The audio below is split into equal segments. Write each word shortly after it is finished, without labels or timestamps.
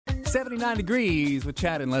79 degrees with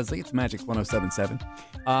Chad and Leslie. It's Magic 107.7.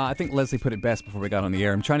 I think Leslie put it best before we got on the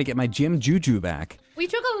air. I'm trying to get my gym juju back. We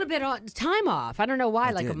took a little bit of time off. I don't know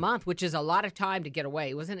why, I did. a month, which is a lot of time to get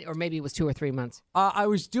away, wasn't it? Or maybe it was 2 or 3 months. I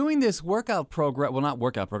was doing this workout program. Well, not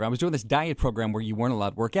workout program. I was doing this diet program where you weren't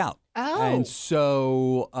allowed to work out. Oh. And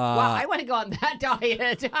so... wow, I want to go on that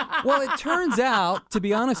diet. Well, it turns out, to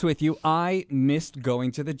be honest with you, I missed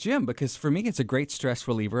going to the gym because for me, it's a great stress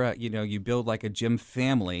reliever. You build like a gym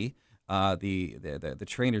family. The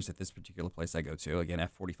trainers at this particular place I go to, again,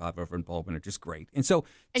 F45 over in Baldwin, are just great. And so,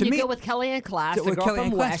 and you go with Kelly in class, the girl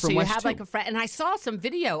from West, so you have like a friend. And I saw some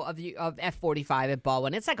video of F45 at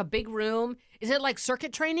Baldwin. It's like a big room. Is it like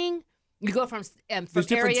circuit training? You go from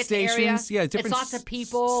area to area. Yeah, different. It's lots of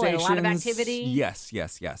people and a lot of activity. Yes.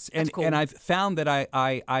 And cool. and I've found that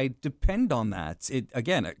I depend on that. It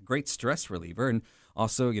again, a great stress reliever, and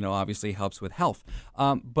also obviously helps with health.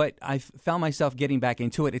 But I've found myself getting back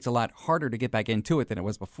into it. It's a lot harder to get back into it than it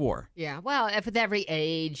was before. Yeah, well, with every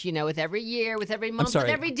age, with every year, with every month, with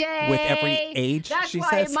every day. With every age, That's why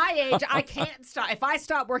says? At my age, I can't stop. If I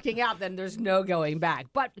stop working out, then there's no going back.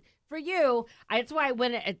 But for you, that's why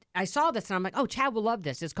I saw this and I'm like, oh, Chad will love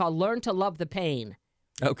this. It's called Learn to Love the Pain.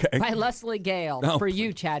 Okay. By Leslie Gale for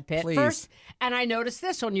you, Chad Pitt. Please. First, and I noticed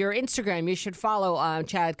this on your Instagram. You should follow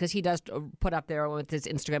Chad because he does put up there with his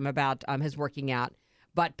Instagram about his working out.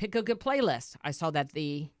 But pick a good playlist. I saw that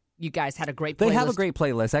you guys had a great playlist. They have a great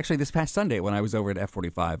playlist. Actually, this past Sunday when I was over at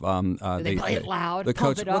F45. They play it loud? The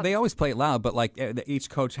coach, Pump it up? well, they always play it loud, but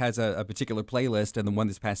each coach has a particular playlist, and the one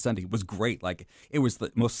this past Sunday was great. Like, it was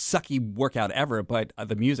the most sucky workout ever, but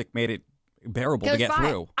the music made it bearable to get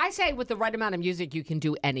through. I say with the right amount of music, you can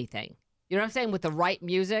do anything. You know what I'm saying? With the right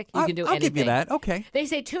music, you can do anything. I'll give you that. Okay. They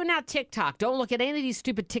say tune out TikTok. Don't look at any of these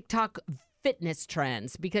stupid TikTok fitness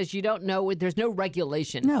trends because you don't know. There's no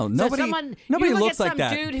regulation. No, nobody. Nobody looks like that.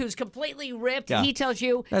 Some dude who's completely ripped. Yeah. And he tells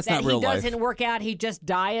you That's that not real he doesn't life. work out. He just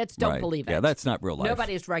diets. Don't Right. believe it. Yeah, that's not real life.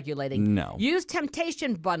 Nobody's regulating. No. Use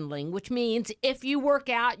temptation bundling, which means if you work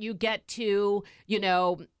out, you get to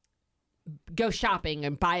go shopping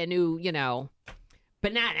and buy a new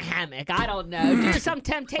banana hammock. I don't know. Do some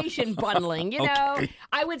temptation bundling. Okay.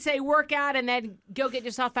 I would say work out and then go get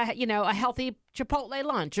yourself a healthy Chipotle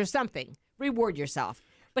lunch or something. Reward yourself.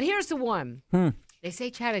 But here's the one. They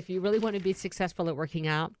say, Chad, if you really want to be successful at working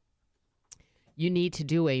out, you need to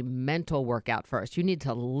do a mental workout first. You need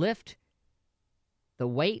to lift the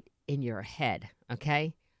weight in your head,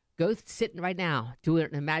 okay? Go sit right now. Do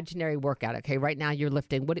an imaginary workout, okay? Right now you're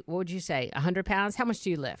lifting. What would you say, 100 pounds? How much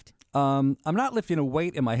do you lift? I'm not lifting a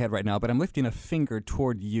weight in my head right now, but I'm lifting a finger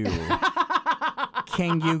toward you.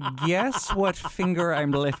 Can you guess what finger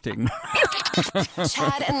I'm lifting?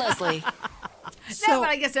 Chad and Leslie. No, but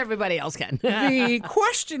I guess everybody else can. The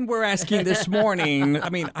question we're asking this morning,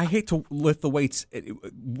 I hate to lift the weights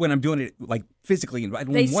when I'm doing it physically. I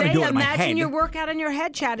don't want to do it in my head. Imagine your workout in your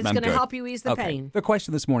head, Chad. It's going to help you ease the pain. The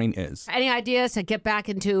question this morning is... Any ideas to get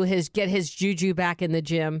his juju back in the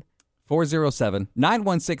gym?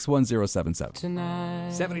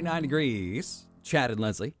 407-916-1077. 79 degrees. Chad and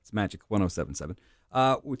Leslie. It's Magic 107.7.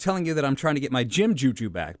 We're telling you that I'm trying to get my gym juju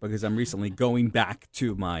back because I'm recently going back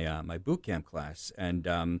to my my boot camp class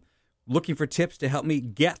and looking for tips to help me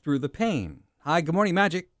get through the pain. Hi, good morning,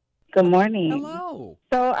 Magic. Good morning. Hello.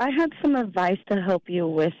 So I had some advice to help you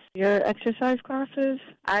with your exercise classes.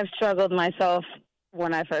 I've struggled myself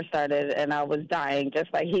when I first started, and I was dying,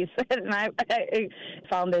 just like he said. And I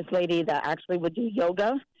found this lady that actually would do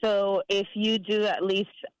yoga. So if you do at least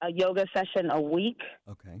a yoga session a week,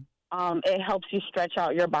 okay. It helps you stretch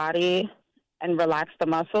out your body and relax the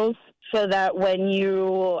muscles so that when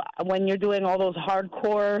you're doing all those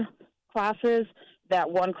hardcore classes, that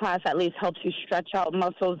one class at least helps you stretch out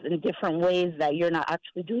muscles in different ways that you're not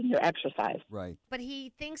actually doing your exercise. Right. But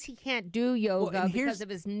he thinks he can't do yoga because of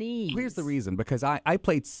his knees. Here's the reason, because I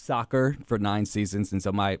played soccer for 9 seasons, and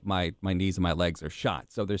so my knees and my legs are shot.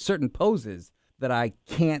 So there's certain poses that I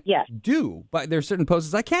can't do, but there's certain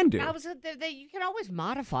poses I can do. You can always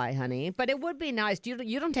modify, honey, but it would be nice.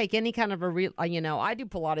 You don't take any kind of a real, I do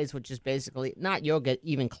Pilates, which is basically not yoga,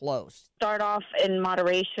 even close. Start off in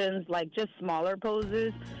moderations, like just smaller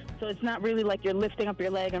poses. So it's not really like you're lifting up your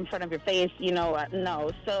leg in front of your face, no.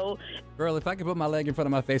 So, girl, if I could put my leg in front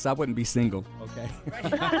of my face, I wouldn't be single, okay?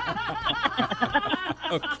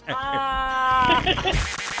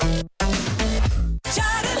 Okay.